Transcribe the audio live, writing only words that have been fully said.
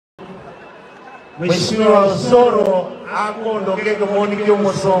Mheshimiwa Osoro ako ndogege monike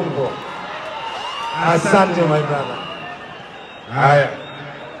Musongo. Asante my brother. Haya.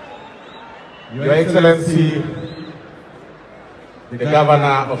 Your Excellency, the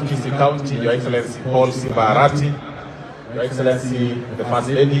Governor of Kisii County, Your Excellency Paul Simba Arati, Your Excellency the First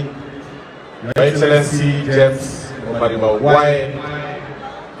Lady, Your Excellency James Ugwae,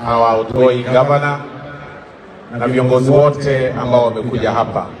 our outgoing Governor, na viongozi wote ambao wamekuja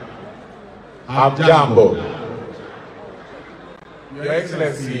hapa. Hamjambo. Your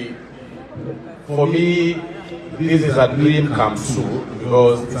Excellency, for me, this is a dream come true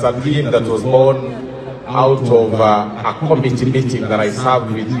because it's a dream that was born out of a committee meeting that I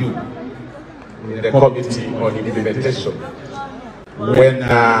served with you in the committee on implementation when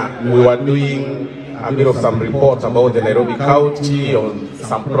we were doing a bit of some report about the Nairobi County on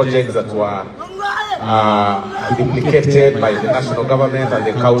some projects that were duplicated by the national government and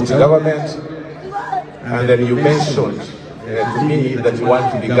the county government. And then you mentioned to me that you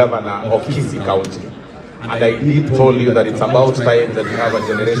want to be governor of Kisii County. And I did told you that it's about time that we have a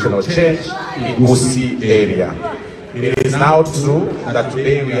generational change in Kisii area. It is now true that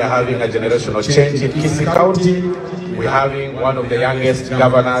today we are having a generational change in Kisii County. We're having one of the youngest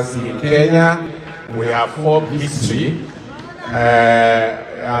governors in Kenya. We have formed history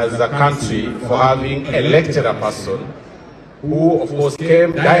as a country for having elected a person who, of course,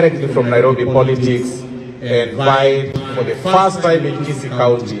 came directly from Nairobi politics and vied for the first time in Kisii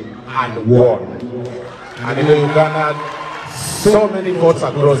County and won. And you garnered so many votes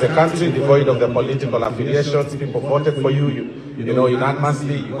across the country, devoid of the political affiliations. People voted for you, you know,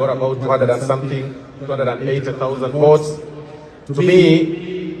 unanimously. You got about 280,000 votes. To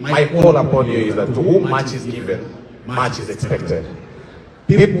me, my call upon you is that to whom much is given, much is expected.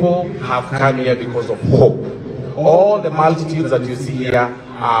 People have come here because of hope. All the multitudes that you see here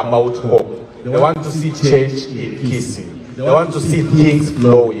are about hope. They want to see change in Kisii. They want to see things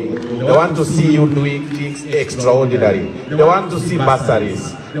flowing. They want to see you doing things extraordinary. They want to see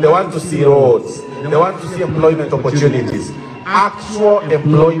bursaries. They want to see roads. They want to see employment opportunities. Actual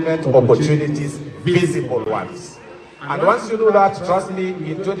employment opportunities, visible ones. And once you do that, trust me,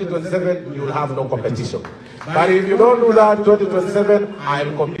 in 2027, you will have no competition. But if you don't do that, 2027, I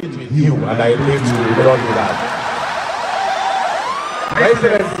will compete with you, and I leave you if you don't do that. Your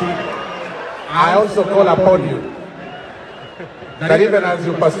Excellency, I also call upon you that even as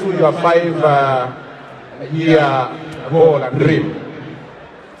you pursue your 5-year goal and dream,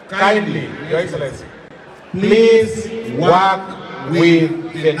 kindly, Your Excellency, please work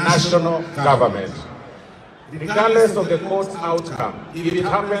with the national government. Regardless of the court's outcome, if it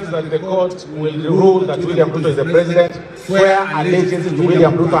happens that the court will rule that William Ruto is the president, swear allegiance to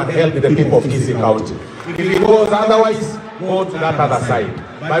William Ruto and help the people of Kisii County. If it goes otherwise, go to that other side.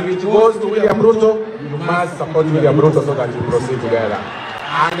 But if it goes to William Ruto, you must support William Ruto so that you proceed together.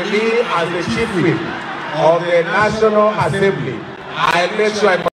 And me, as the chief whip of the National Assembly, I make sure I